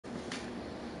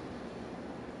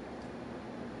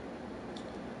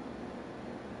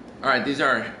All right, these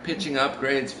are pitching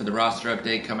upgrades for the roster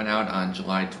update coming out on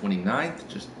July 29th,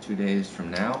 just 2 days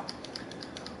from now.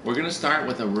 We're going to start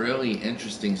with a really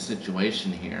interesting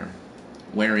situation here,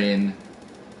 wherein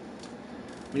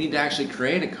we need to actually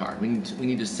create a card. We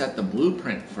need to set the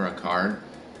blueprint for a card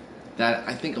that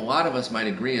I think a lot of us might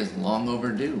agree is long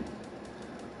overdue.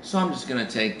 So I'm just going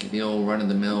to take the old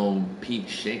run-of-the-mill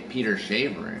Peter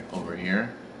Shaver over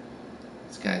here.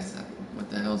 This guy's,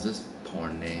 what the hell is this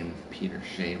porn name? Peter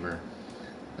Shaver.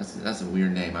 That's a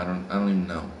weird name. I don't even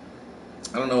know.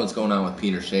 I don't know what's going on with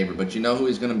Peter Shaver, but you know who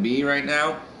he's going to be right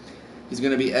now? He's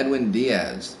going to be Edwin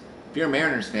Diaz. If you're a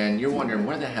Mariners fan, you're wondering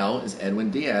where the hell is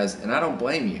Edwin Diaz, and I don't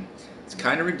blame you. It's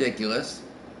kind of ridiculous,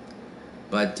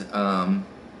 but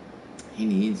he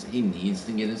needs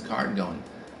to get his card going.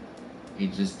 He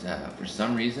just for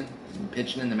some reason he's been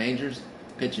pitching in the majors,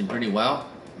 pitching pretty well,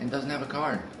 and doesn't have a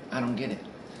card. I don't get it.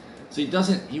 So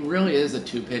he really is a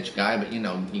 2-pitch guy, but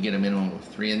you get a minimum of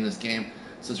 3 in this game.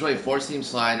 So it's really a 4-seam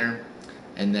slider,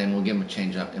 and then we'll give him a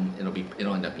changeup, and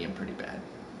it'll end up being pretty bad.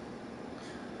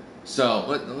 So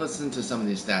listen to some of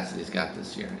these stats that he's got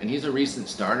this year. And he's a recent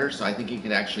starter, so I think he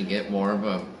could actually get more of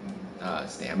a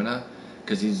stamina,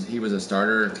 because he was a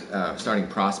starting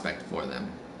prospect for them.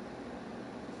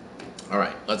 All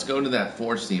right, let's go to that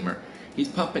 4-seamer. He's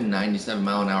pumping 97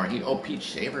 mile an hour. Pete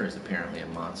Shaver is apparently a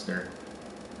monster.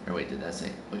 Or wait, did that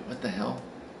say? Wait, what the hell?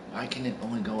 Why can it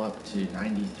only go up to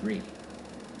 93?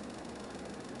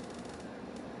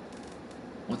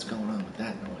 What's going on with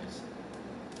that noise?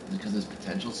 Is it because his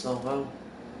potential's so low?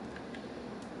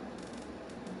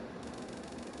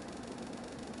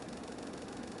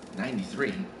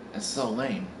 $93? That's so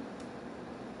lame.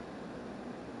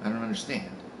 I don't understand.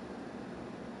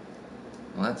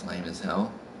 Well, that's lame as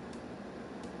hell.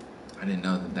 I didn't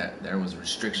know that there was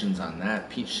restrictions on that.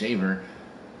 Pete Shaver,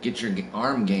 get your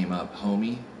arm game up,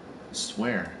 homie. I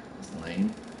swear, it's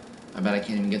lame. I bet I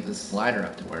can't even get this slider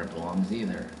up to where it belongs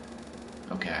either.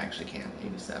 Okay, I actually can.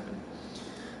 87.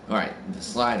 Alright, the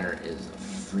slider is a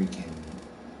freaking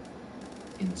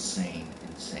insane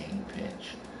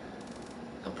pitch.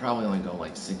 They'll probably only go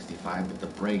like 65, but the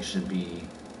break should be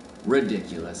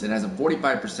ridiculous. It has a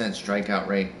 45% strikeout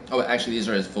rate. Oh, actually, these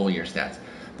are his full year stats.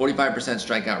 45%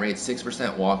 strikeout rate,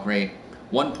 6% walk rate,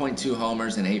 1.2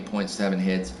 homers, and 8.7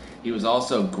 hits. He was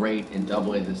also great in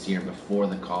Double-A this year before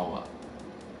the call-up.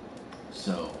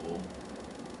 So,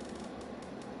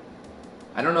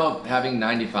 I don't know if having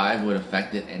 95 would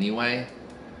affect it anyway.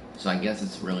 So I guess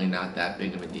it's really not that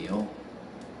big of a deal.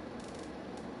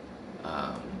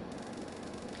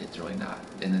 It's really not.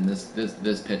 And then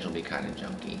this pitch will be kind of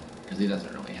junky because he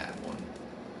doesn't really have one.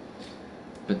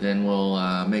 But then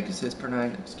we'll make his hits per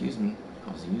nine. Excuse me,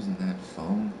 I was using that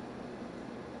phone.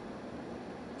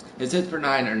 His hits per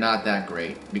nine are not that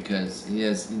great because he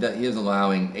is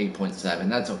allowing 8.7.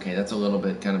 That's okay. That's a little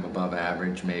bit kind of above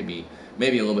average, maybe a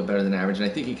little bit better than average. And I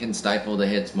think he can stifle the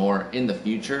hits more in the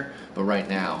future. But right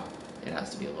now, it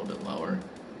has to be a little bit lower.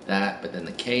 But then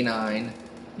the K9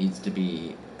 needs to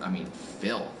be,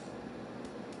 filth.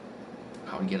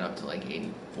 I would get up to like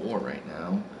 84 right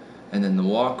now. And then the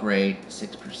walk rate,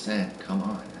 6%. Come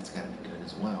on, that's got to be good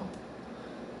as well.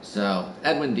 So,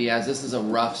 Edwin Diaz, this is a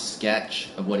rough sketch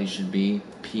of what he should be.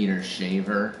 Peter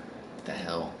Shaver. What the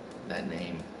hell, that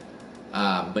name.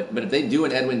 But if they do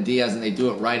an Edwin Diaz and they do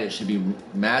it right, it should be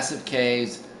massive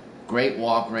Ks, great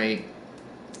walk rate,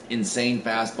 insane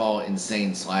fastball,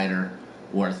 insane slider,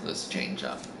 worthless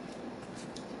changeup.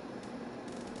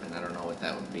 And I don't know what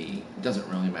that would be. It doesn't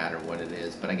really matter what it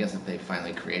is, but I guess if they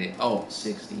finally create it... Oh,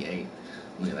 68.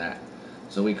 Look at that.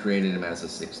 So we created him as a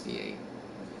 68.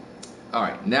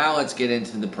 Alright, now let's get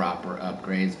into the proper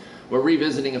upgrades. We're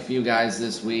revisiting a few guys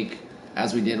this week,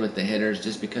 as we did with the hitters,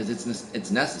 just because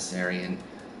it's necessary. And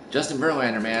Justin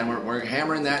Verlander, man, we're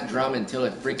hammering that drum until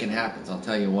it freaking happens, I'll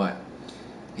tell you what.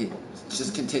 He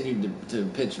just continued to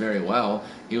pitch very well.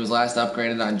 He was last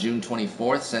upgraded on June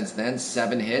 24th. Since then,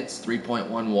 7 hits,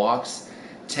 3.1 walks,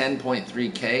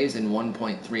 10.3 Ks, and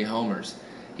 1.3 homers.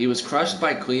 He was crushed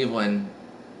by Cleveland.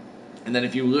 And then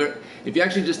if you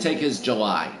actually just take his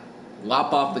July,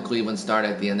 lop off the Cleveland start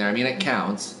at the end there. It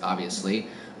counts, obviously.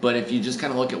 But if you just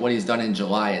kind of look at what he's done in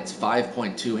July, it's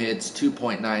 5.2 hits,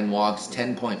 2.9 walks,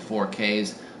 10.4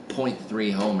 Ks,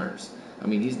 0.3 homers.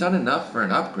 He's done enough for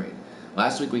an upgrade.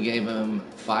 Last week we gave him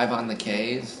 5 on the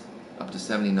Ks, up to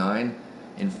 79,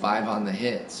 and 5 on the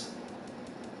hits,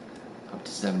 up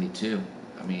to 72.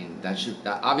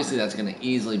 Obviously that's going to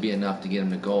easily be enough to get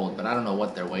him to gold, but I don't know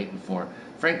what they're waiting for.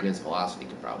 Frankly, his velocity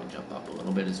could probably jump up a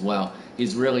little bit as well.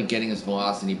 He's really getting his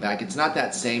velocity back. It's not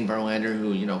that same Verlander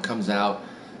who, comes out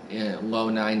in low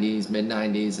 90s, mid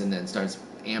 90s, and then starts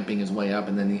amping his way up,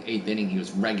 and then the 8th inning he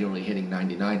was regularly hitting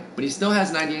 99. But he still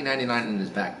has 98, 99 in his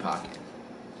back pocket.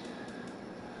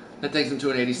 That takes him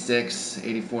to an 86,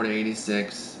 84 to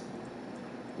 86.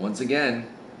 Once again,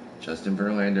 Justin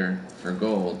Verlander for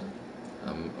gold.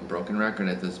 A broken record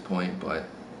at this point, but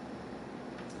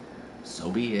so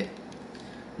be it.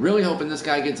 Really hoping this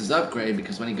guy gets his upgrade,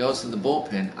 because when he goes to the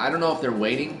bullpen, I don't know if they're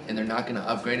waiting and they're not going to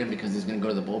upgrade him because he's going to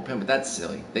go to the bullpen, but that's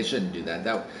silly. They shouldn't do that.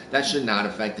 That should not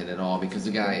affect it at all, because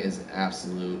the guy is an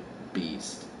absolute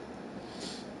beast.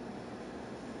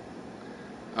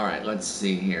 All right, let's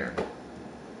see here.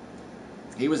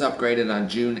 He was upgraded on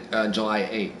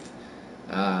July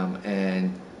 8th,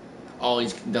 and all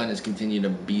he's done is continue to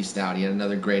beast out. He had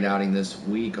another great outing this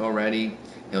week already.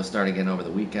 He'll start again over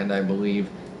the weekend, I believe.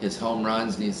 His home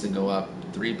runs needs to go up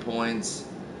 3 points.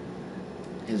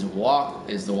 His walk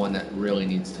is the one that really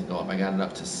needs to go up. I got it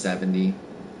up to 70.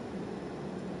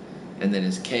 And then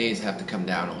his Ks have to come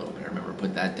down a little bit. Remember,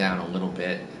 put that down a little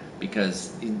bit,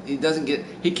 because he doesn't get.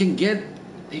 He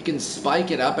can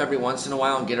spike it up every once in a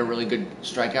while and get a really good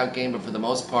strikeout game, but for the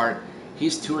most part,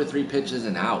 he's 2 or 3 pitches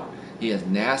and out. He has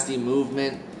nasty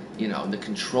movement. You know, the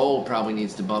control probably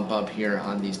needs to bump up here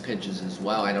on these pitches as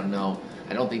well. I don't know.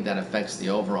 I don't think that affects the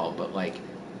overall, but like,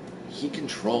 he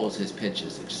controls his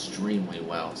pitches extremely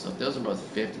well. So if those are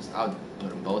both 50s, I would put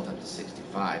them both up to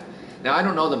 65. Now, I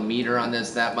don't know the meter on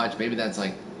this that much. Maybe that's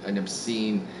like an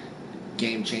obscene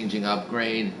game-changing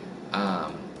upgrade,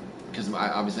 because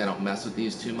obviously I don't mess with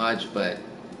these too much, but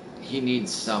he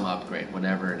needs some upgrade,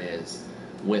 whatever it is,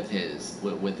 with his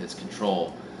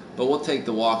control. But we'll take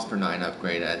the walks per 9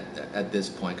 upgrade at this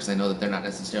point, because I know that they're not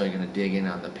necessarily going to dig in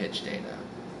on the pitch data.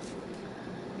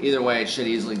 Either way, it should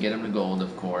easily get him to gold,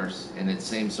 of course, and it's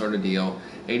same sort of deal.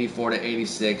 84 to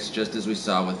 86, just as we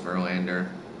saw with Verlander.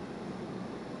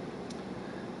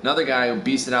 Another guy who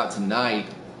beasted out tonight,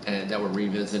 and that we're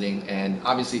revisiting, and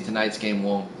obviously tonight's game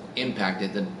won't impact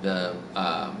it. The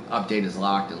update is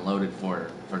locked and loaded for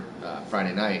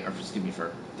Friday night, or excuse me,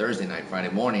 for Thursday night, Friday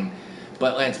morning.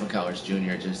 But Lance McCullers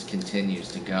Jr. just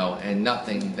continues to go, and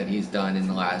nothing that he's done in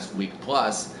the last week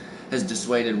plus has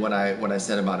dissuaded what I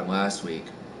said about him last week.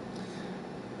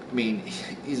 I mean,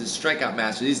 he's a strikeout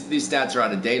master. These stats are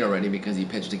out of date already because he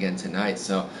pitched again tonight.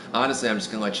 So honestly, I'm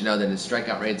just going to let you know that his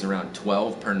strikeout rate's around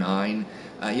 12 per 9.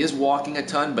 He is walking a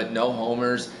ton, but no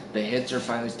homers. The hits are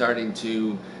finally starting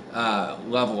to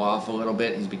level off a little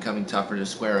bit. He's becoming tougher to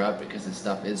square up because his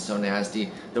stuff is so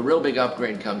nasty. The real big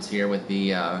upgrade comes here with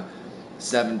the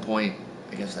 7-point,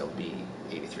 I guess that would be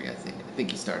 83, I think. I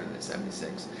think he started at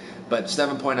 76. But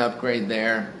 7-point upgrade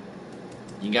there.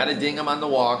 You got to ding him on the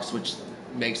walks, which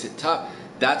makes it tough.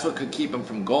 That's what could keep him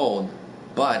from gold.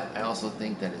 But I also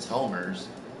think that his homers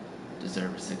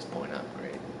deserve a 6-point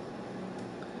upgrade.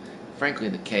 Frankly,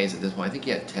 the Ks at this point, I think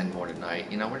he had 10 more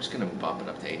tonight. You know, we're just going to bump it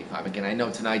up to 85. Again, I know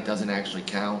tonight doesn't actually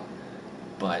count,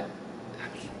 but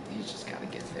I mean, he's just got to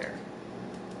get there.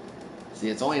 See,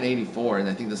 it's only an 84, and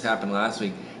I think this happened last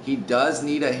week. He does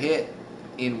need a hit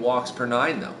in walks per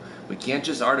 9, though. We can't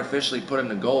just artificially put him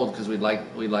to gold because we'd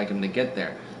like him to get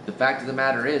there. The fact of the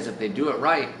matter is, if they do it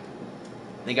right,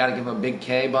 they got to give him a big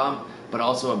K bump, but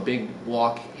also a big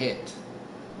walk hit.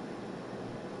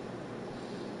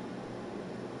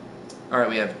 All right,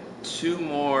 we have 2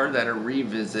 more that are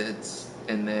revisits,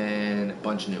 and then a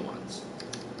bunch of new ones.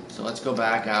 So let's go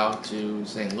back out to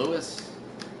St. Louis.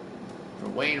 For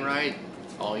Wainwright,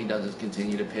 all he does is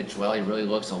continue to pitch well. He really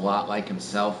looks a lot like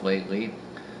himself lately.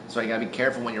 So you got to be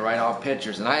careful when you write off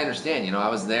pitchers. And I understand, you know, I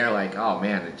was there like, oh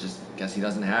man, it just guess he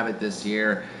doesn't have it this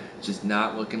year. Just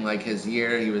not looking like his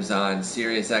year. He was on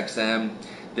Sirius XM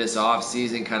this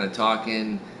offseason kind of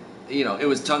talking, you know, it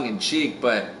was tongue-in-cheek,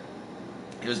 but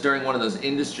it was during one of those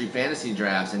industry fantasy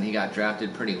drafts, and he got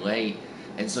drafted pretty late.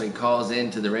 And so he calls in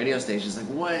to the radio station. He's like,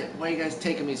 why are you guys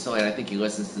taking me so late? I think he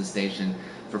listens to the station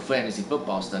for fantasy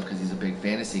football stuff because he's a big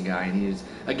fantasy guy. And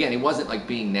he wasn't like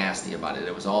being nasty about it.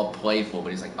 It was all playful,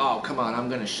 but he's like, oh, come on, I'm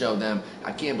going to show them.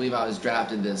 I can't believe I was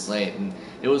drafted this late. And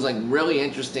it was like really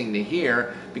interesting to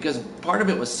hear because part of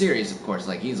it was serious, of course.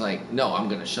 Like he's like, no, I'm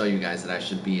going to show you guys that I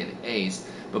should be an ace.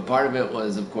 But part of it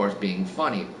was, of course, being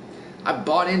funny. I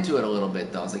bought into it a little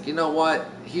bit, though. I was like, you know what?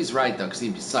 He's right, though, because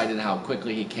he cited how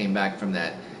quickly he came back from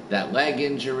that leg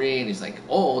injury. And he's like,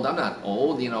 old? I'm not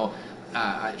old, you know.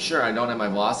 Sure, I don't have my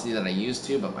velocity that I used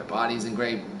to, but my body's in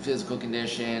great physical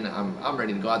condition. I'm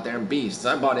ready to go out there and beast.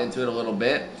 So I bought into it a little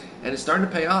bit, and it's starting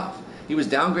to pay off. He was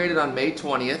downgraded on May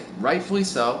 20th, rightfully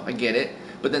so. I get it.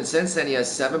 But then since then, he has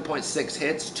 7.6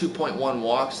 hits, 2.1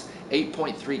 walks,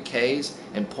 8.3 Ks,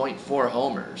 and 0.4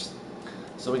 homers.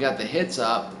 So we got the hits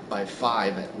up by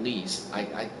 5 at least.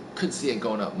 I could see it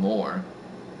going up more.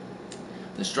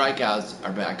 The strikeouts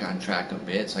are back on track a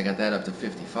bit, so I got that up to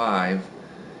 55.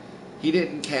 He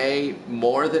didn't K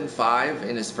more than 5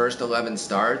 in his first 11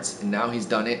 starts, and now he's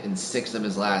done it in 6 of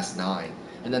his last 9.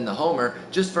 And then the homer,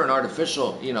 just for an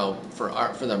artificial,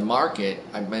 for the market,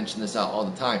 I mention this out all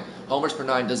the time, homers per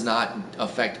 9 does not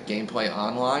affect gameplay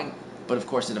online, but of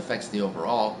course it affects the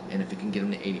overall, and if it can get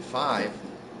him to 85,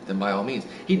 then by all means.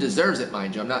 He deserves it,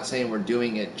 mind you. I'm not saying we're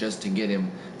doing it just to get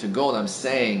him to gold. I'm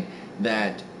saying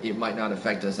that it might not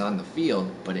affect us on the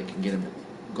field, but it can get him to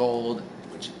gold,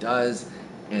 which it does,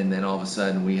 and then all of a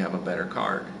sudden we have a better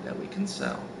card that we can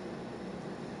sell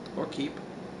or keep,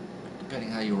 depending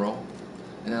how you roll.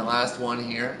 And then the last one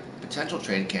here, potential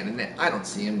trade candidate. I don't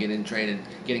see him getting traded.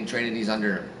 He's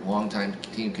under long-time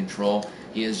team control.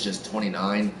 He is just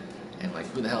 29, and like,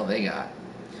 who the hell they got?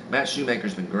 Matt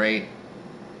Shoemaker's been great.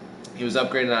 He was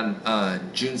upgraded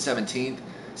on June 17th.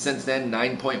 Since then,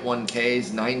 9.1 Ks,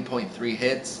 9.3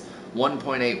 hits,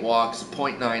 1.8 walks,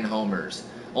 0.9 homers.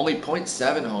 Only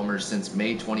 0.7 homers since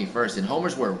May 21st. And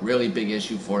homers were a really big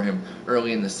issue for him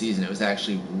early in the season. It was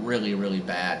actually really, really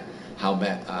bad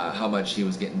how much he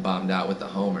was getting bombed out with the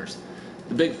homers.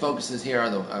 The big focuses here are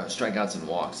the strikeouts and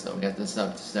walks, though. We got this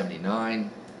up to 79.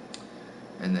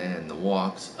 And then the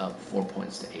walks up 4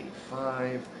 points to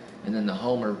 85. And then the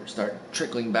homer start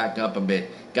trickling back up a bit.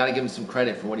 Got to give him some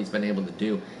credit for what he's been able to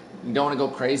do. You don't want to go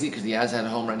crazy because he has had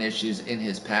home run issues in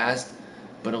his past,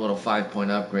 but a little 5-point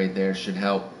upgrade there should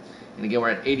help. And again, we're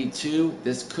at 82.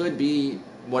 This could be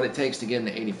what it takes to get him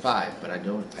to 85, but I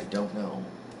don't know.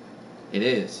 It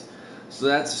is. So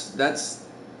that's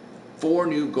 4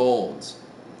 new golds.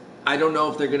 I don't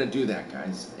know if they're gonna do that,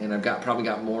 guys. And I've probably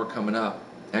got more coming up.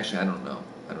 Actually, I don't know.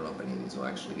 I don't know if any of these will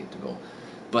actually get to gold.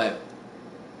 But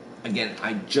again,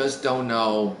 I just don't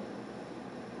know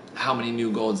how many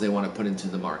new golds they want to put into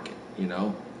the market.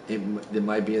 It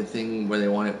might be a thing where they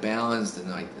want it balanced, and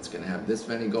like it's going to have this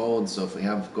many golds. So if we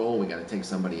have gold, we got to take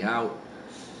somebody out.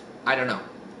 I don't know,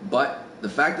 but the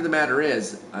fact of the matter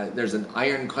is, there's an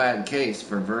ironclad case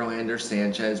for Verlander,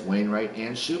 Sanchez, Wainwright,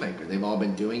 and Shoemaker. They've all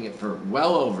been doing it for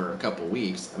well over a couple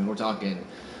weeks. I mean, we're talking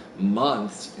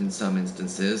months in some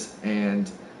instances, and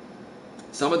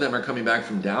some of them are coming back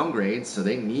from downgrades, so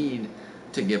they need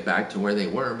to get back to where they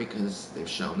were because they've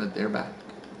shown that they're back.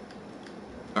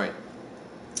 All right,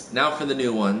 now for the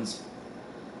new ones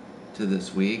to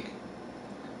this week.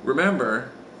 Remember,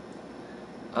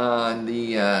 on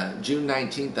the June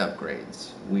 19th upgrades,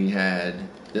 we had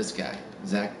this guy,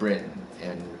 Zach Britton,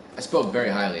 and I spoke very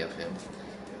highly of him,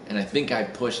 and I think I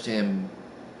pushed him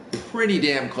pretty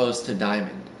damn close to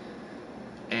diamond,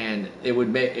 and it would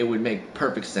make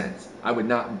perfect sense. I would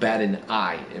not bat an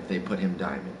eye if they put him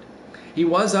diamond. He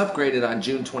was upgraded on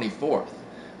June 24th,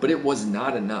 but it was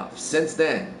not enough. Since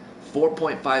then,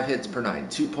 4.5 hits per 9,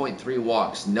 2.3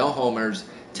 walks, no homers,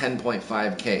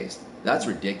 10.5 Ks. That's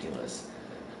ridiculous.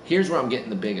 Here's where I'm getting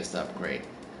the biggest upgrade.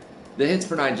 The hits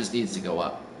per 9 just needs to go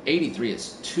up. 83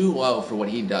 is too low for what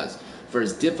he does. For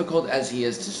as difficult as he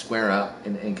is to square up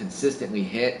and consistently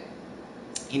hit,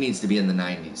 he needs to be in the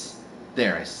 90s.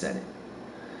 There, I said it.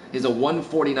 He has a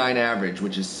 149 average,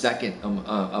 which is second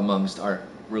amongst our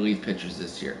relief pitchers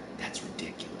this year. That's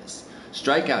ridiculous.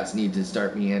 Strikeouts need to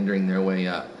start meandering their way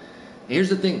up. And here's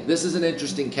the thing. This is an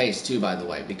interesting case, too, by the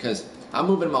way, because I'm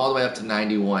moving him all the way up to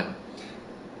 91.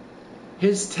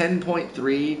 His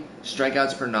 10.3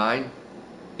 strikeouts per 9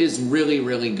 is really,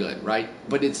 really good, right?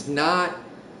 But it's not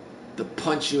the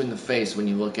punch you in the face when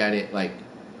you look at it like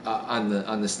on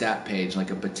the stat page,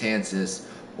 like a Betances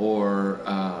or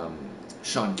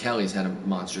Sean Kelly's had a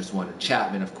monstrous one.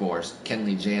 Chapman, of course,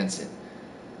 Kenley Jansen.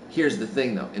 Here's the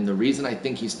thing, though, and the reason I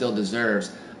think he still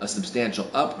deserves a substantial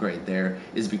upgrade there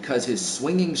is because his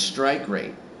swinging strike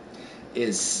rate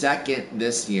is second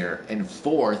this year and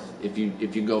fourth if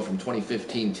you go from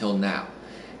 2015 till now.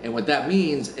 And what that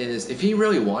means is if he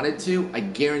really wanted to, I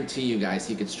guarantee you guys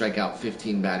he could strike out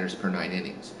 15 batters per 9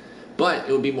 innings. But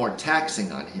it would be more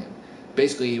taxing on him.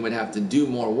 Basically, he would have to do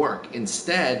more work.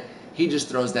 Instead, he just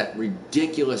throws that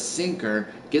ridiculous sinker,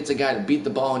 gets a guy to beat the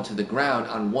ball into the ground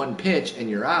on one pitch, and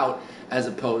you're out, as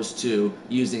opposed to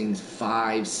using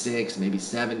 5, 6, maybe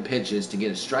 7 pitches to get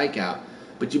a strikeout.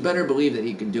 But you better believe that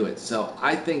he can do it. So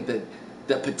I think that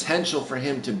the potential for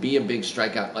him to be a big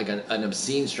strikeout, like an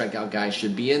obscene strikeout guy,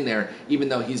 should be in there, even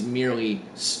though he's merely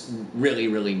really,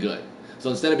 really good. So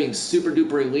instead of being super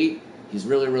duper elite, he's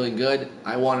really, really good.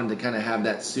 I want him to kind of have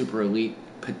that super elite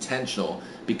potential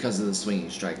because of the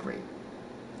swinging strike rate.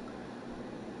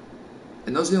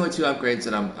 And those are the only 2 upgrades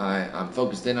that I'm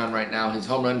focused in on right now. His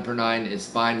home run per 9 is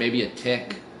fine, maybe a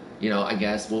tick, I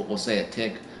guess we'll say a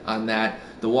tick on that.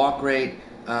 The walk rate,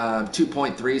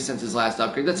 2.3 since his last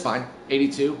upgrade. That's fine.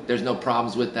 82. There's no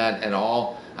problems with that at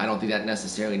all. I don't think that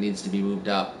necessarily needs to be moved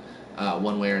up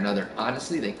one way or another.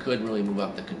 Honestly, they could really move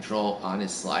up the control on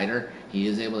his slider. He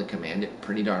is able to command it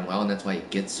pretty darn well, and that's why he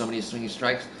gets so many swinging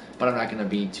strikes. But I'm not going to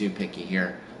be too picky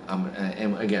here.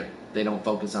 And again, they don't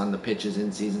focus on the pitches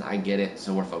in season. I get it.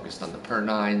 So we're focused on the per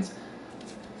nines.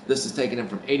 This is taking him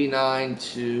from 89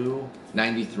 to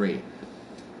 93.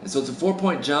 And so it's a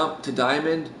 4-point jump to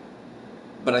diamond,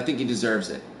 but I think he deserves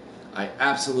it. I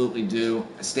absolutely do.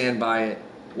 I stand by it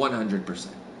 100%.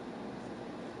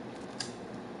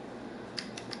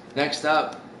 Next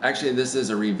up, actually this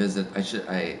is a revisit.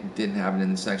 I didn't have it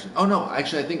in the section. Oh no,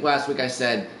 actually I think last week I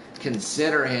said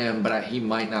consider him, but he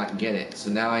might not get it. So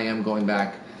now I am going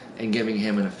back and giving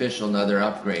him an official another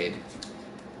upgrade,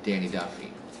 Danny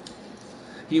Duffy.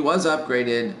 He was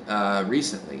upgraded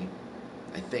recently,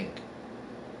 I think.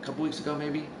 A couple weeks ago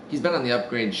maybe. He's been on the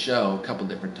upgrade show a couple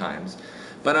different times.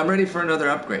 But I'm ready for another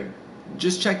upgrade.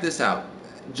 Just check this out.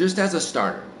 Just as a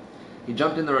starter. He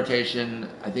jumped in the rotation,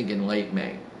 I think in late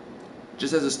May.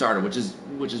 Just as a starter, which is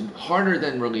harder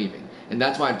than relieving. And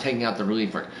that's why I'm taking out the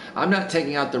relief work. I'm not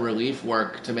taking out the relief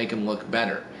work to make him look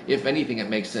better. If anything,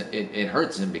 it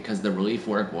hurts him because the relief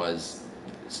work was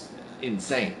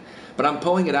insane. But I'm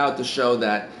pulling it out to show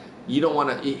that you don't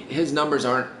want to. His numbers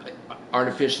aren't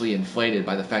artificially inflated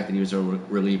by the fact that he was a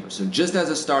reliever. So just as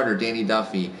a starter, Danny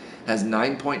Duffy has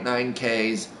 9.9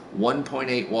 Ks,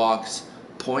 1.8 walks,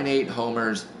 0.8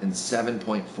 homers, and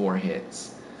 7.4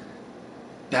 hits.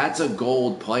 That's a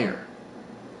gold player.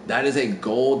 That is a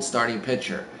gold starting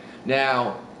pitcher.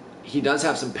 Now, he does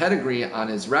have some pedigree on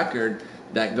his record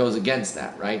that goes against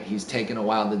that, right? He's taken a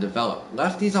while to develop.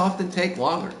 Lefties often take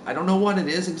longer. I don't know what it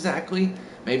is exactly.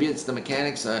 Maybe it's the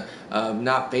mechanics of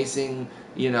not facing,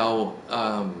 I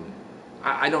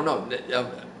don't know.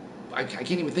 I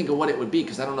can't even think of what it would be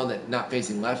because I don't know that not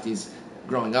facing lefties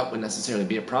growing up would necessarily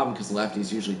be a problem because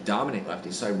lefties usually dominate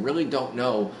lefties. So I really don't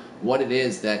know what it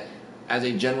is that, as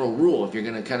a general rule, if you're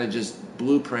going to kind of just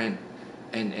blueprint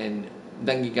and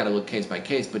then you got to look case by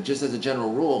case, but just as a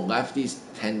general rule, lefties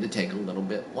tend to take a little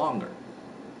bit longer.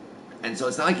 And so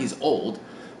it's not like he's old,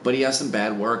 but he has some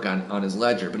bad work on his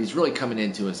ledger, but he's really coming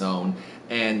into his own,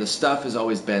 and the stuff has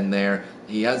always been there.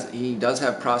 He does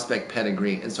have prospect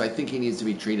pedigree, and so I think he needs to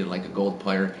be treated like a gold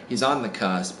player. He's on the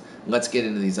cusp. Let's get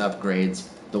into these upgrades.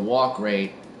 The walk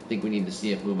rate, I think we need to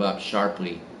see it move up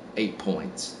sharply, 8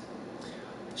 points.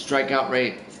 Strikeout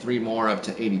rate, 3 more up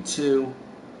to 82.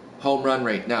 Home run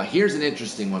rate. Now, here's an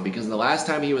interesting one because the last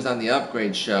time he was on the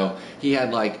upgrade show, he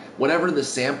had whatever the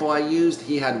sample I used,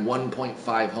 he had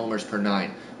 1.5 homers per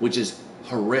 9, which is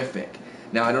horrific.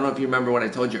 Now, I don't know if you remember what I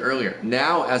told you earlier.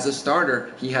 Now, as a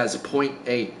starter, he has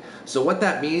 0.8. So what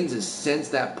that means is since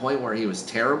that point where he was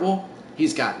terrible,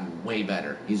 he's gotten way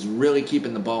better. He's really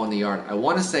keeping the ball in the yard. I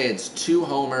want to say it's 2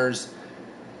 homers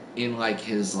in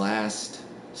his last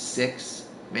 6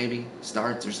 maybe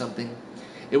starts or something.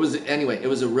 It was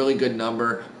a really good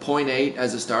number. 0.8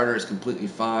 as a starter is completely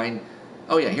fine.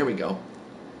 Oh yeah, here we go.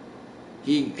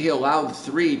 He allowed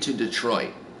 3 to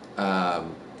Detroit 5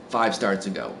 starts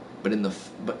ago, but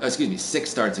 6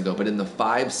 starts ago. But in the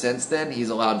 5 since then, he's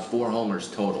allowed 4 homers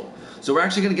total. So we're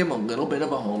actually going to give him a little bit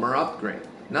of a homer upgrade.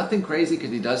 Nothing crazy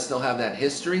because he does still have that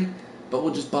history, but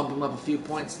we'll just bump him up a few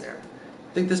points there.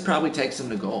 I think this probably takes him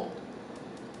to gold.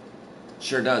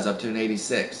 Sure does, up to an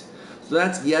 86. So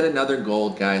that's yet another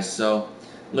gold, guys. So,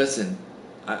 listen,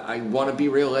 I want to be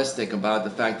realistic about the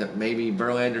fact that maybe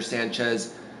Verlander,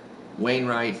 Sanchez,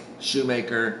 Wainwright,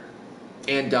 Shoemaker,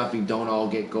 and Duffy don't all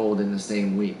get gold in the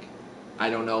same week. I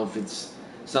don't know if it's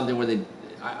something where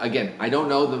I don't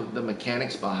know the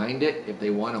mechanics behind it, if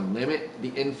they want to limit the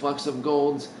influx of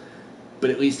golds, but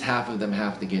at least half of them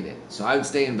have to get it. So I would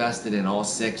stay invested in all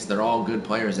 6. They're all good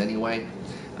players anyway.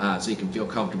 So you can feel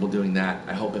comfortable doing that.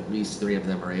 I hope at least 3 of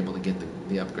them are able to get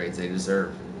the upgrades they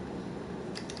deserve.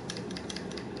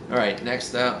 All right,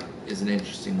 next up is an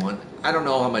interesting one. I don't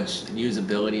know how much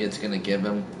usability it's going to give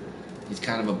him. He's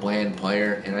kind of a bland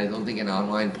player, and I don't think in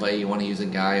online play you want to use a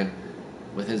guy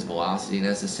with his velocity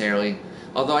necessarily.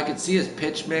 Although I could see his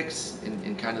pitch mix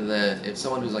and kind of if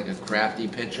someone who's like a crafty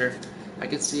pitcher, I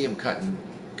could see him cutting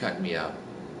me up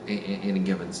in a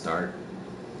given start.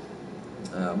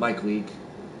 Mike Leake.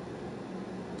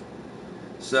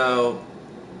 So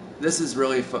this is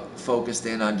really focused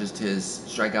in on just his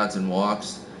strikeouts and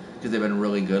walks because they've been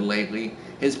really good lately.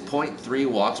 His 0.3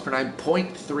 walks per 9,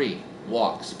 0.3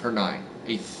 walks per 9,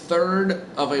 a third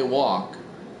of a walk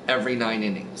every 9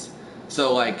 innings.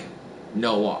 So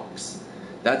no walks.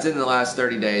 That's in the last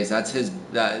 30 days. That's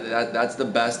that's the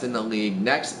best in the league.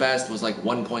 Next best was like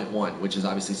 1.1, which is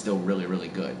obviously still really, really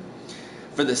good.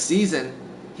 For the season,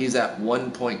 he's at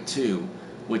 1.2,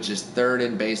 which is third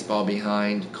in baseball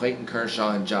behind Clayton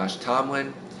Kershaw and Josh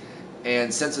Tomlin.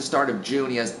 And since the start of June,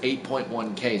 he has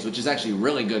 8.1 Ks, which is actually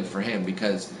really good for him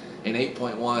because in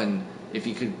 8.1, if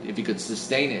he could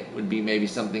sustain it, would be maybe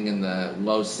something in the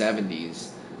low 70s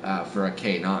for a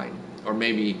K9, or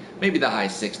maybe the high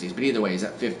 60s. But either way, he's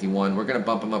at 51. We're going to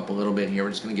bump him up a little bit here.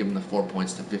 We're just going to give him the 4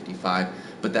 points to 55.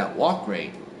 But that walk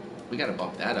rate, we got to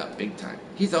bump that up big time.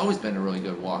 He's always been a really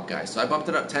good walk guy, so I bumped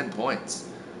it up 10 points,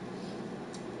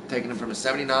 taking him from a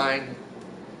 79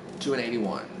 to an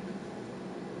 81.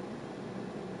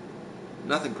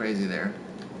 Nothing crazy there,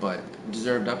 but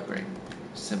deserved upgrade,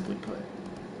 simply put.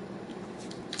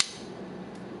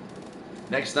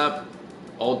 Next up,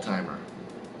 old timer.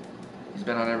 He's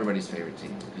been on everybody's favorite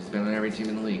team. He's been on every team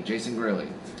in the league. Jason Grilli.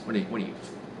 What are you?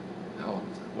 How old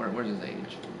is he? Where's his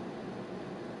age?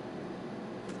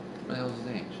 What the hell is his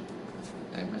age?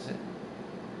 Did I miss it?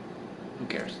 Who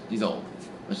cares? He's old.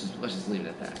 Let's just leave it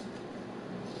at that.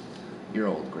 You're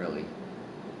old, Grilli.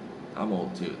 I'm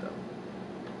old too, though.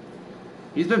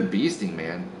 He's been beasting,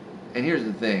 man. And here's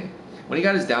the thing. When he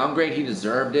got his downgrade, he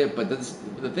deserved it. But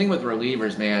the thing with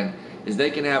relievers, man, is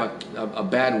they can have a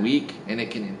bad week, and it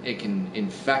can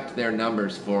infect their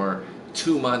numbers for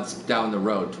 2 months down the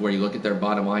road, to where you look at their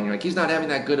bottom line, you're like, he's not having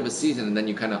that good of a season, and then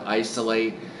you kind of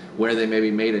isolate where they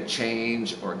maybe made a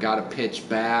change or got a pitch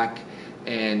back,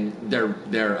 and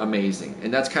they're amazing.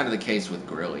 And that's kind of the case with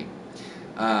Grilli.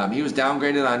 He was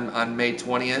downgraded on May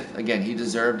 20th. Again, he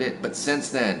deserved it. But since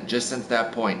then, just since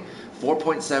that point,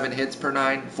 4.7 hits per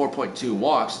 9, 4.2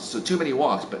 walks, so too many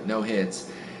walks but no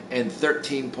hits, and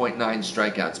 13.9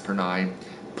 strikeouts per 9,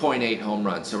 0.8 home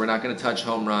runs. So we're not going to touch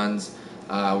home runs.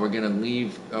 We're going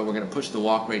to push the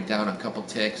walk rate down a couple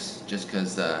ticks just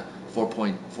because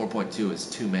 4.2 is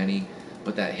too many.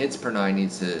 But that hits per 9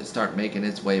 needs to start making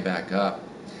its way back up.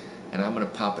 And I'm going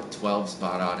to pop a 12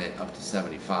 spot on it up to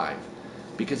 75.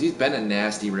 Because he's been a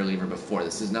nasty reliever before.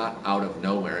 This is not out of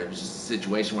nowhere. It was just a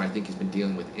situation where I think he's been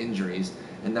dealing with injuries.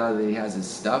 And now that he has his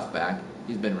stuff back,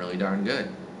 he's been really darn good.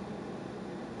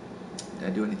 Did I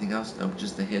do anything else? Nope,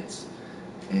 just the hits.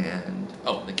 And,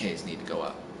 oh, the Ks need to go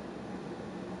up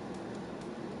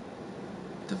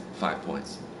to 5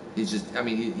 points. He's just, I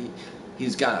mean,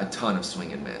 he's got a ton of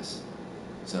swing and miss.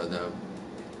 So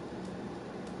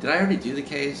did I already do the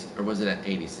Ks, or was it at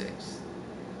 86?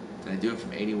 Did I do it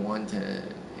from 81 to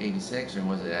 86, or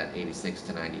was it at 86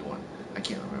 to 91? I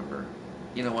can't remember.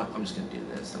 You know what? I'm just going to do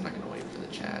this. I'm not going to wait for the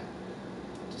chat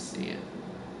to see it.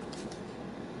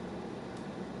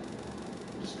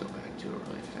 Just go back to it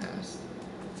really fast.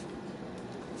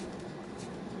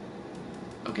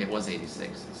 Okay, it was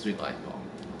 86. Sweet life ball.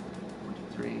 1, 2,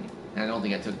 3. And I don't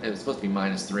think I took... It was supposed to be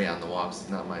 -3 on the walks,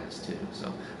 not -2.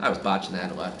 So I was botching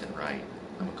that left and right.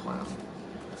 I'm a clown.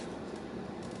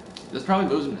 This probably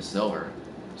moves him to silver.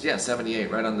 So yeah,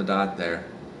 78, right on the dot there.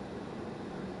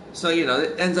 So, you know,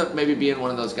 it ends up maybe being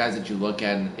one of those guys that you look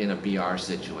at in a BR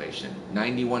situation.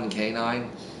 91 K9.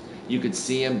 You could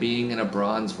see him being in a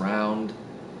bronze round.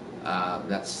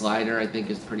 That slider, I think,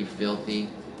 is pretty filthy.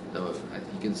 Though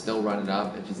he can still run it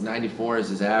up. If it's 94 is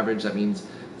his average, that means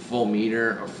full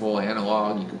meter or full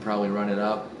analog, you could probably run it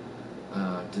up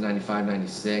to 95,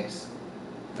 96.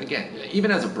 Again,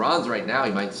 even as a bronze right now,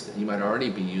 he might already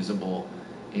be usable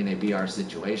in a BR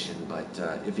situation, but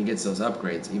if he gets those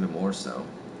upgrades, even more so.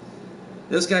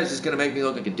 This guy's just going to make me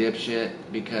look like a dipshit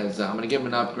because I'm going to give him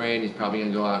an upgrade. He's probably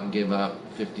going to go out and give up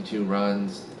 52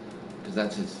 runs because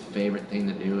that's his favorite thing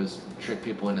to do, is trick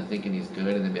people into thinking he's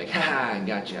good and then be like, ha, I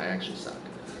got you, I actually suck.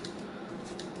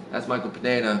 That's Michael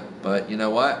Pineda, but you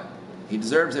know what? He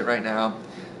deserves it right now.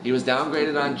 He was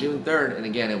downgraded on June 3rd, and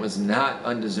again, it was not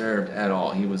undeserved at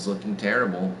all. He was looking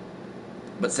terrible.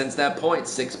 But since that point,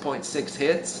 6.6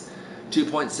 hits,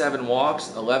 2.7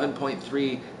 walks,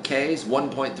 11.3 Ks,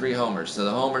 1.3 homers. So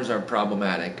the homers are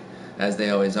problematic, as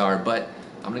they always are. But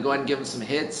I'm going to go ahead and give him some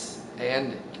hits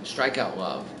and strikeout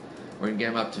love. We're going to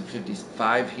get him up to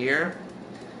 55 here,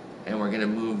 and we're going to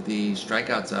move the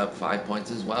strikeouts up 5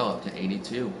 points as well, up to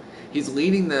 82. He's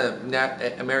leading the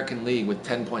American League with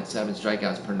 10.7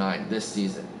 strikeouts per 9 this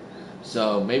season.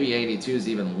 So maybe 82 is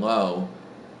even low.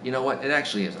 You know what? It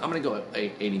actually is. I'm going to go at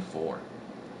 84.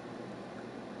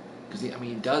 Because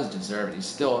he does deserve it. He's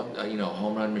still a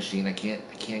home run machine. I can't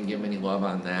give him any love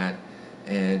on that.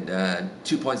 And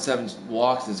 2.7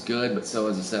 walks is good, but so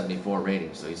is a 74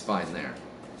 rating, so he's fine there.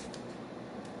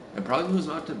 And probably moves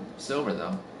him up to silver,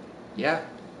 though. Yeah,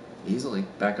 easily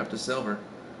back up to silver.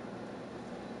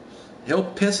 He'll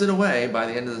piss it away by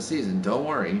the end of the season, don't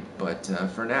worry. But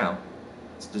for now,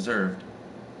 it's deserved.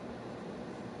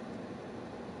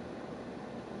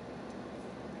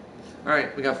 All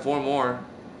right, we got 4 more.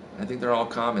 I think they're all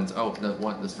commons. Oh,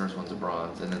 this first one's a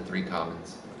bronze, and then 3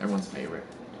 commons. Everyone's favorite.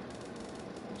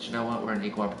 But you know what? We're an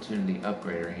equal opportunity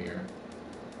upgrader here.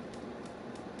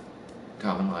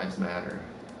 Common lives matter.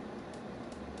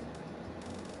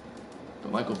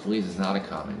 But Michael Feliz is not a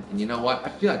common. And you know what? I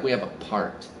feel like we have a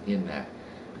part in that.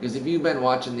 Because if you've been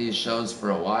watching these shows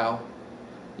for a while,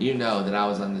 you know that I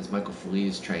was on this Michael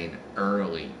Feliz train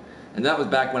early. And that was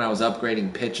back when I was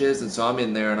upgrading pitches, and so I'm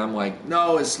in there and I'm like,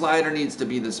 no, his slider needs to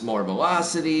be this more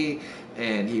velocity,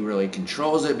 and he really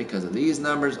controls it because of these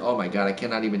numbers. Oh my god, I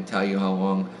cannot even tell you how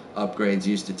long upgrades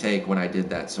used to take when I did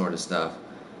that sort of stuff.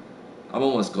 I'm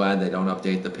almost glad they don't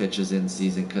update the pitches in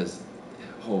season because,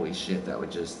 holy shit, that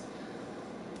would just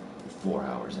 4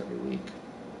 hours every week.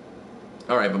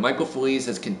 All right, but Michael Feliz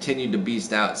has continued to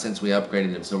beast out since we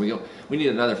upgraded him, so we need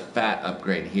another fat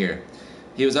upgrade here.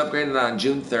 He was upgraded on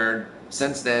June 3rd.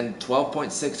 Since then,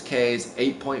 12.6 Ks,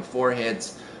 8.4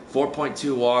 hits,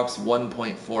 4.2 walks,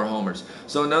 1.4 homers.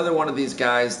 So another one of these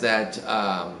guys that,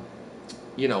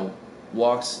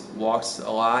 walks a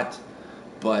lot,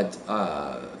 but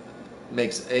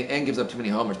makes and gives up too many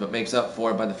homers, but makes up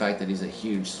for it by the fact that he's a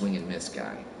huge swing and miss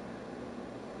guy.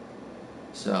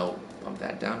 So bump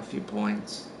that down a few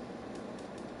points.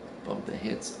 Bump the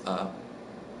hits up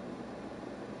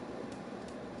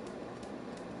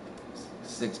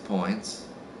 6 points,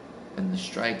 and the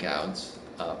strikeouts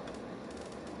up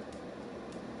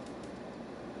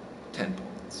 10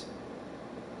 points.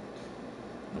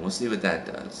 And we'll see what that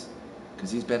does, because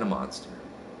he's been a monster.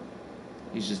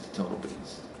 He's just a total beast.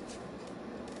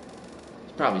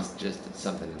 He's probably just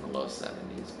something in the low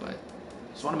 70s, but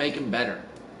I just want to make him better.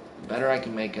 The better I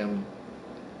can make him,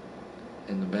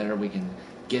 and the better we can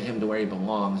get him to where he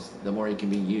belongs, the more he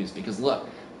can be used. Because look,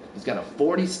 he's got a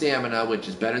 40 stamina, which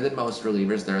is better than most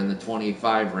relievers. They're in the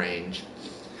 25 range,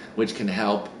 which can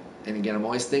help. And again, I'm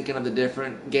always thinking of the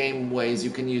different game ways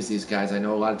you can use these guys. I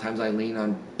know a lot of times I lean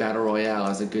on Battle Royale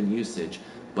as a good usage,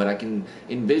 but I can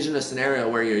envision a scenario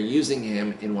where you're using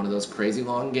him in one of those crazy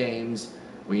long games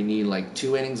where you need like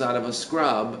 2 innings out of a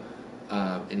scrub,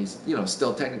 and he's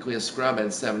still technically a scrub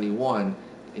at 71,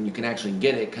 and you can actually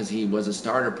get it because he was a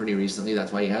starter pretty recently.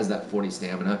 That's why he has that 40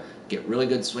 stamina. Get really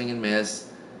good swing and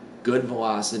miss, good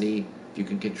velocity. If you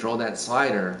can control that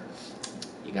slider,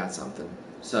 you got something.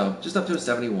 So just up to a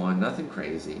 71, nothing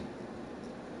crazy.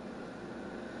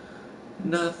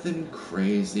 Nothing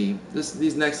crazy.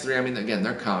 These next 3, I mean, again,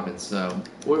 they're common, so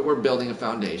we're building a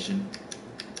foundation.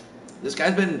 This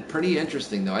guy's been pretty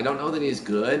interesting, though. I don't know that he's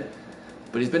good,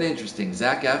 but he's been interesting.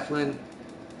 Zach Eflin,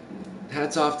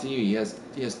 hats off to you.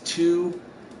 He has two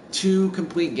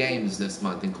complete games this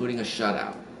month, including a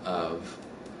shutout of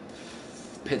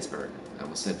Pittsburgh. I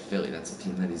almost said Philly. That's the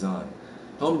team that he's on.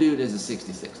 Home dude is a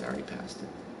 66. I already passed it.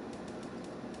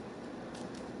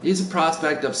 He's a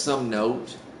prospect of some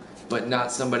note, but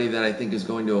not somebody that I think is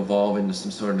going to evolve into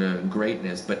some sort of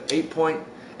greatness. But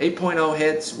 8.0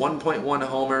 hits, 1.1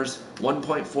 homers,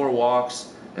 1.4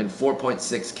 walks, and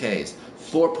 4.6 Ks.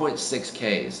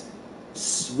 4.6 Ks.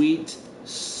 Sweet,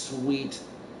 sweet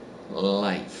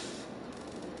life.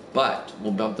 But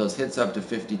we'll bump those hits up to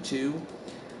 52.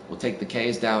 We'll take the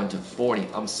Ks down to 40.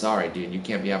 I'm sorry, dude. You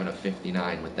can't be having a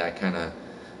 59 with that kind of...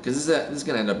 Because this is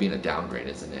going to end up being a downgrade,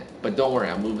 isn't it? But don't worry.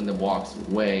 I'm moving the walks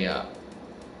way up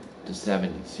to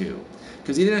 72.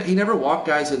 Because he never walked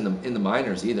guys in the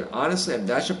minors either. Honestly,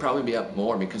 that should probably be up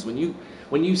more. Because when you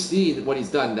see what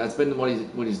he's done, that's been what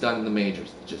he's done in the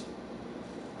majors. Just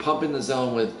pumping the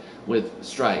zone with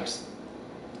strikes.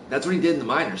 That's what he did in the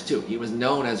minors, too. He was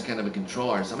known as kind of a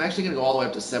controller. So I'm actually going to go all the way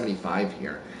up to 75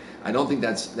 here. I don't think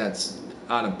that's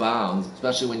out of bounds,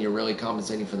 especially when you're really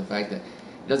compensating for the fact that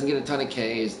he doesn't get a ton of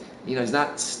Ks. He's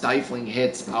not stifling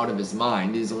hits out of his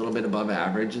mind. He's a little bit above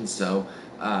average, and so,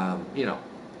 I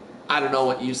don't know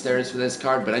what use there is for this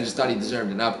card, but I just thought he deserved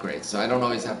an upgrade. So I don't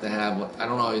always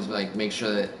make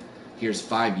sure that here's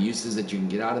 5 uses that you can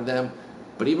get out of them.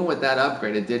 But even with that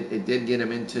upgrade, it did get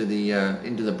him into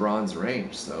the bronze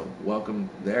range. So welcome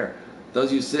there. Those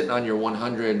of you sitting on your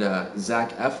 100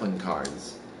 Zach Eflin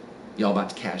cards, y'all about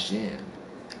to cash in.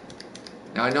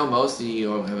 Now I know most of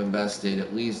you have invested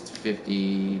at least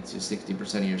 50 to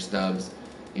 60% of your stubs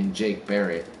in Jake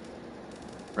Barrett,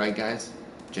 right, guys?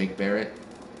 Jake Barrett,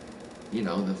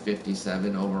 the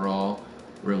 57 overall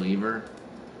reliever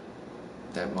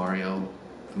that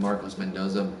Marcos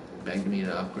Mendoza begged me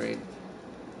to upgrade.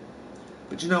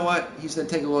 But you know what? He said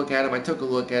take a look at him. I took a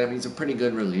look at him. He's a pretty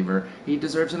good reliever. He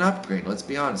deserves an upgrade. Let's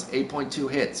be honest. 8.2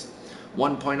 hits.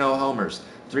 1.0 homers,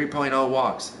 3.0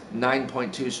 walks, 9.2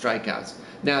 strikeouts.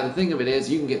 Now, the thing of it is,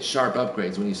 you can get sharp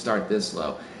upgrades when you start this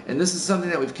low. And this is something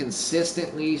that we've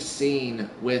consistently seen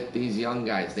with these young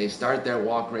guys. They start their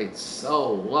walk rate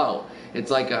so low.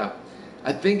 It's like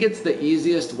I think it's the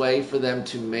easiest way for them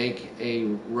to make a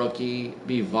rookie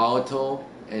be volatile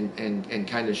and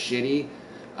kind of shitty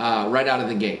right out of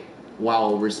the gate,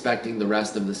 while respecting the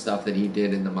rest of the stuff that he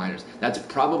did in the minors. That's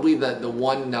probably the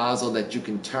one nozzle that you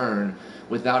can turn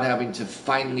without having to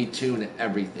finely tune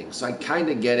everything. So I kind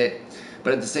of get it,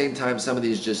 but at the same time, some of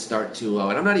these just start too low.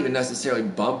 And I'm not even necessarily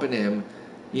bumping him,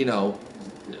 you know,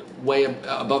 way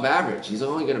above average. He's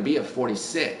only going to be at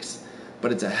 46,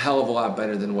 but it's a hell of a lot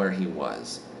better than where he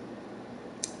was.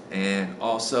 And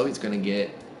also, he's going to get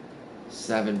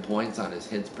 7 points on his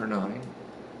hits per 9.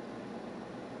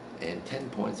 And 10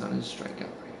 points on his strikeout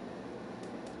rate.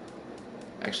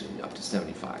 Actually, up to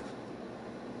 75.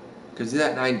 Because he's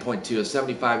at 9.2.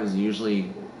 75 is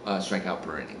usually strikeout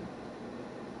per inning.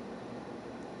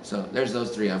 So there's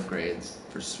those 3 upgrades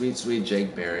for sweet, sweet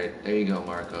Jake Barrett. There you go,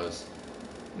 Marcos.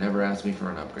 Never ask me for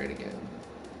an upgrade again.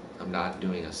 I'm not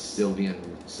doing a Silvino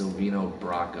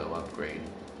Bracco upgrade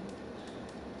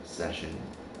session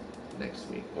next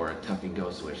week. Or a Tuffy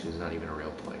Ghost Wish, who's not even a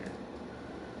real player.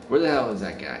 Where the hell is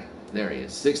that guy? There he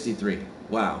is, 63.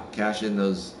 Wow, cash in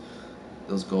those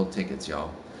gold tickets,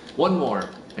 y'all. One more,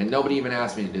 and nobody even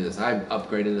asked me to do this. I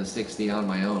upgraded to 60 on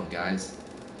my own, guys.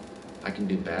 I can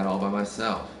do bad all by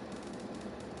myself.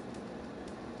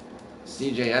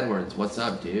 CJ Edwards, what's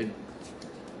up, dude?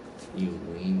 You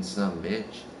lean some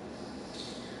bitch.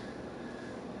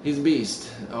 He's a beast.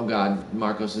 Oh God,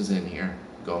 Marcos is in here,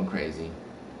 going crazy,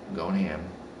 going ham.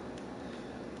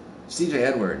 CJ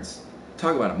Edwards.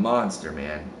 Talk about a monster,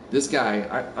 man. This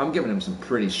guy, I'm giving him some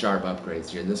pretty sharp upgrades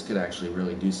here. This could actually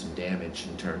really do some damage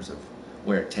in terms of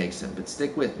where it takes him. But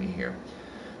stick with me here.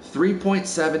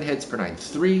 3.7 hits per 9.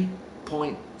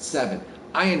 3.7.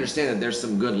 I understand that there's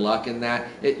some good luck in that.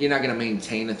 You're not going to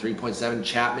maintain a 3.7.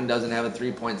 Chapman doesn't have a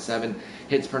 3.7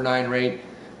 hits per 9 rate.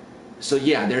 So,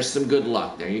 yeah, there's some good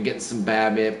luck there. You're getting some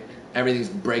BABIP. Everything's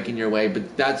breaking your way,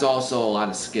 but that's also a lot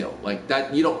of skill. Like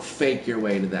that, you don't fake your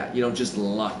way to that. You don't just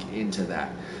luck into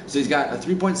that. So he's got a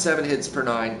 3.7 hits per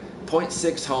 9,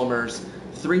 0.6 homers,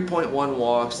 3.1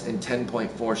 walks, and 10.4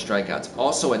 strikeouts.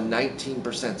 Also a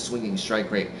 19% swinging strike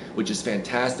rate, which is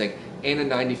fantastic, and a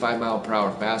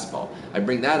 95-mile-per-hour fastball. I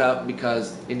bring that up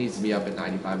because it needs to be up at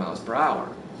 95 miles per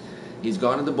hour. He's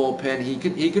gone to the bullpen.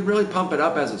 He could really pump it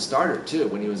up as a starter too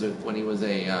when he was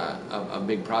a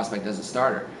big prospect as a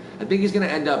starter. I think he's going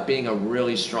to end up being a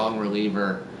really strong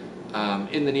reliever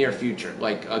in the near future,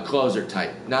 like a closer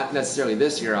type. Not necessarily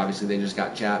this year, obviously. They just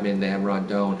got Chapman. They have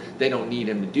Rondon. They don't need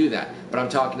him to do that. But I'm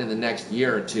talking in the next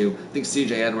year or two. I think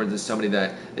C.J. Edwards is somebody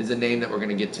that is a name that we're going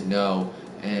to get to know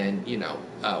and, you know,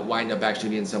 wind up actually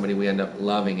being somebody we end up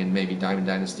loving in maybe Diamond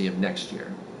Dynasty of next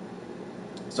year.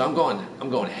 So I'm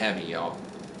going heavy, y'all.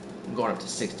 I'm going up to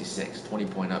 66,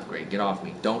 20-point upgrade. Get off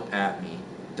me. Don't at me.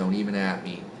 Don't even at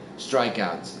me.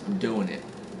 Strikeouts. I'm doing it.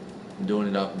 I'm doing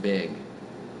it up big.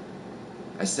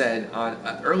 I said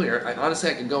earlier, honestly,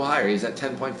 I could go higher. He's at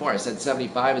 10.4. I said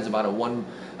 75 is about a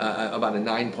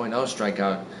 9.0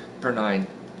 strikeout per 9.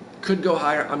 Could go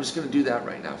higher. I'm just going to do that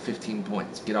right now. 15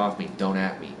 points. Get off me. Don't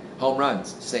at me. Home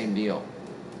runs. Same deal.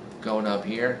 Going up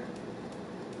here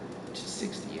to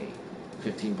 68.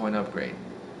 15-point upgrade.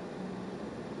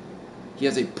 He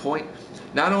has a point.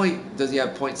 Not only does he have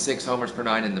 0.6 homers per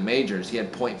 9 in the majors, he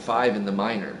had 0.5 in the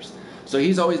minors. So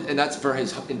he's always, and that's for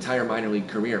his entire minor league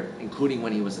career, including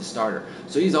when he was a starter.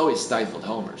 So he's always stifled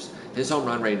homers. His home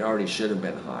run rate already should have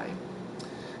been high.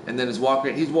 And then his walk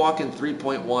rate, he's walking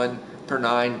 3.1 per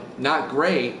 9. Not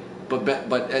great, but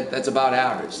that's about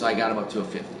average. So I got him up to a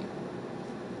 50.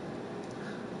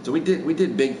 So we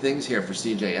did big things here for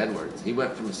C.J. Edwards. He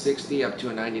went from a 60 up to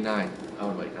a 99.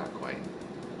 Oh wait, not quite.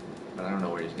 But I don't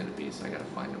know where he's going to be, so I got to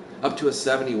find him. Up to a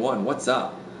 71. What's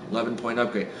up? 11-point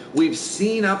upgrade. We've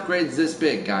seen upgrades this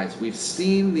big, guys. We've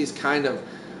seen these kind of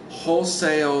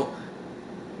wholesale,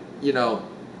 you know,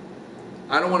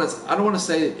 I don't want to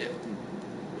say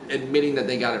admitting that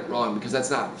they got it wrong, because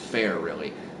that's not fair,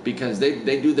 really. Because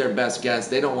they do their best guess.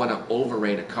 They don't want to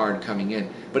overrate a card coming in.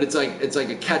 But it's like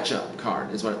a catch-up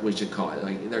card is what we should call it.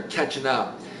 Like they're catching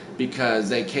up because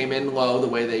they came in low the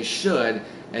way they should,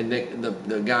 and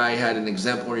the guy had an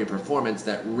exemplary performance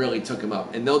that really took him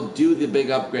up. And they'll do the big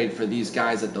upgrade for these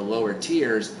guys at the lower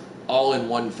tiers all in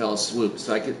one fell swoop.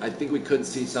 So I think we could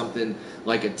see something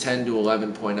like a 10 to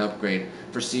 11-point upgrade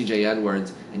for C.J.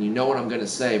 Edwards. And you know what I'm going to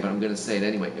say, but I'm going to say it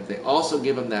anyway. If they also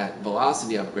give him that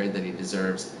velocity upgrade that he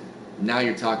deserves, now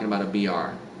you're talking about a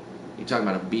BR. You're talking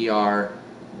about a BR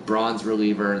bronze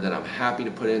reliever that I'm happy to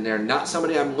put in there. Not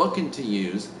somebody I'm looking to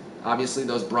use. Obviously,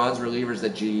 those bronze relievers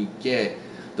that you get,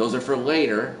 those are for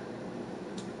later.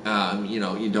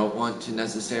 You don't want to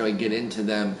necessarily get into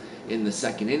them in the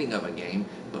second inning of a game,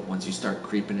 but once you start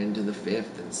creeping into the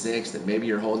fifth and sixth, and maybe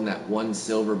you're holding that one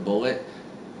silver bullet,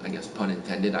 I guess pun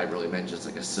intended, I really meant just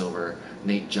like a silver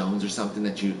Nate Jones or something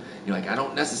that you're like, I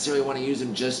don't necessarily want to use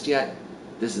him just yet.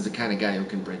 This is the kind of guy who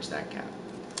can bridge that gap.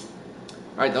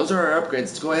 All right, those are our upgrades.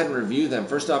 Let's go ahead and review them.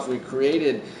 First off, we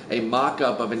created a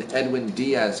mock-up of an Edwin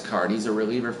Diaz card. He's a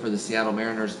reliever for the Seattle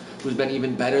Mariners who's been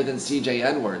even better than C.J.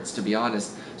 Edwards, to be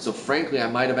honest. So frankly, I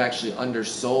might have actually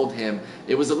undersold him.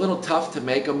 It was a little tough to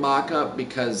make a mock-up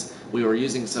because we were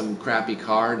using some crappy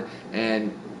card,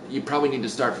 and you probably need to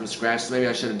start from scratch, so maybe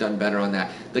I should have done better on that.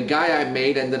 The guy I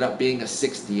made ended up being a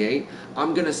 68.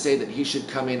 I'm going to say that he should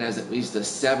come in as at least a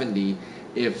 70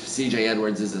 if C.J.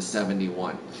 Edwards is a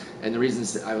 71. And the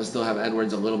reason I will still have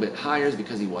Edwards a little bit higher is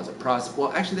because he was a prospect.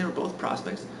 Well, actually, they were both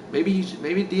prospects. Maybe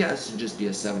Diaz should just be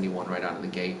a 71 right out of the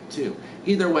gate, too.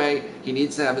 Either way, he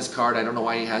needs to have his card. I don't know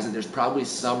why he hasn't. There's probably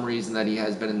some reason that he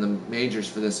has been in the majors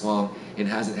for this long and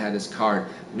hasn't had his card.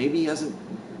 Maybe he hasn't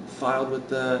filed with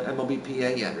the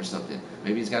MLBPA yet or something.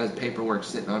 Maybe he's got his paperwork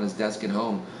sitting on his desk at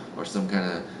home or some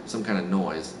kind of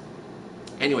noise.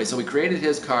 Anyway, so we created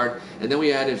his card, and then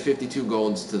we added 52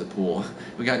 golds to the pool.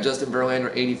 We got Justin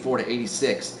Verlander 84 to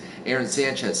 86. Aaron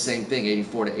Sanchez, same thing,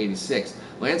 84 to 86.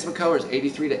 Lance McCullers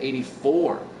 83 to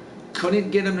 84.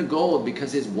 Couldn't get him to gold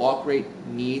because his walk rate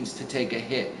needs to take a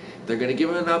hit. They're going to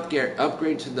give him an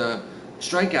upgrade to the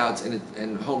strikeouts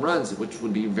and home runs, which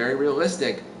would be very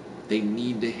realistic. They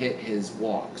need to hit his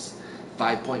walks.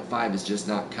 5.5 is just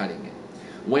not cutting it.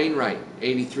 Wainwright,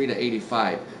 83 to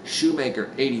 85. Shoemaker,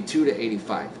 82 to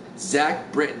 85.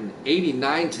 Zach Britton,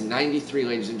 89 to 93,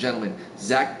 ladies and gentlemen.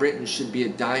 Zach Britton should be a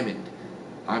diamond.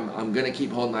 I'm going to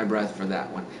keep holding my breath for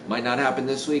that one. Might not happen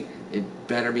this week. It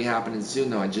better be happening soon,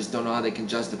 though. I just don't know how they can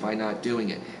justify not doing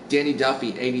it. Danny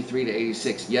Duffy, 83 to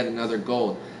 86. Yet another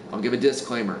gold. I'll give a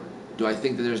disclaimer. Do I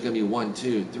think that there's going to be 1,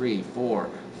 2, 3, 4,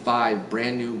 5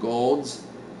 brand new golds?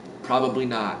 Probably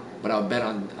not. But I'll bet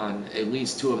on at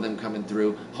least 2 of them coming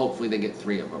through. Hopefully they get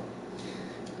 3 of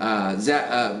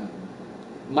them.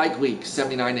 Mike Leake,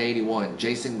 79 to 81.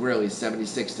 Jason Grilli,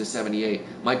 76 to 78.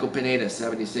 Michael Pineda,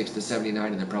 76 to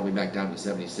 79, and they're probably back down to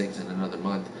 76 in another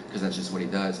month because that's just what he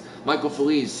does. Michael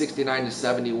Feliz, 69 to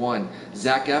 71.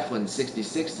 Zach Eflin,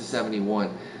 66 to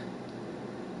 71.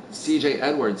 C.J.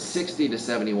 Edwards, 60 to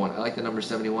 71. I like the number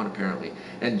 71 apparently.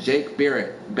 And Jake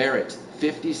Barrett,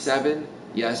 57.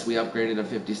 Yes, we upgraded a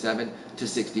 57 to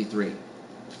 63.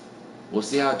 We'll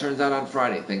see how it turns out on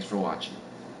Friday. Thanks for watching.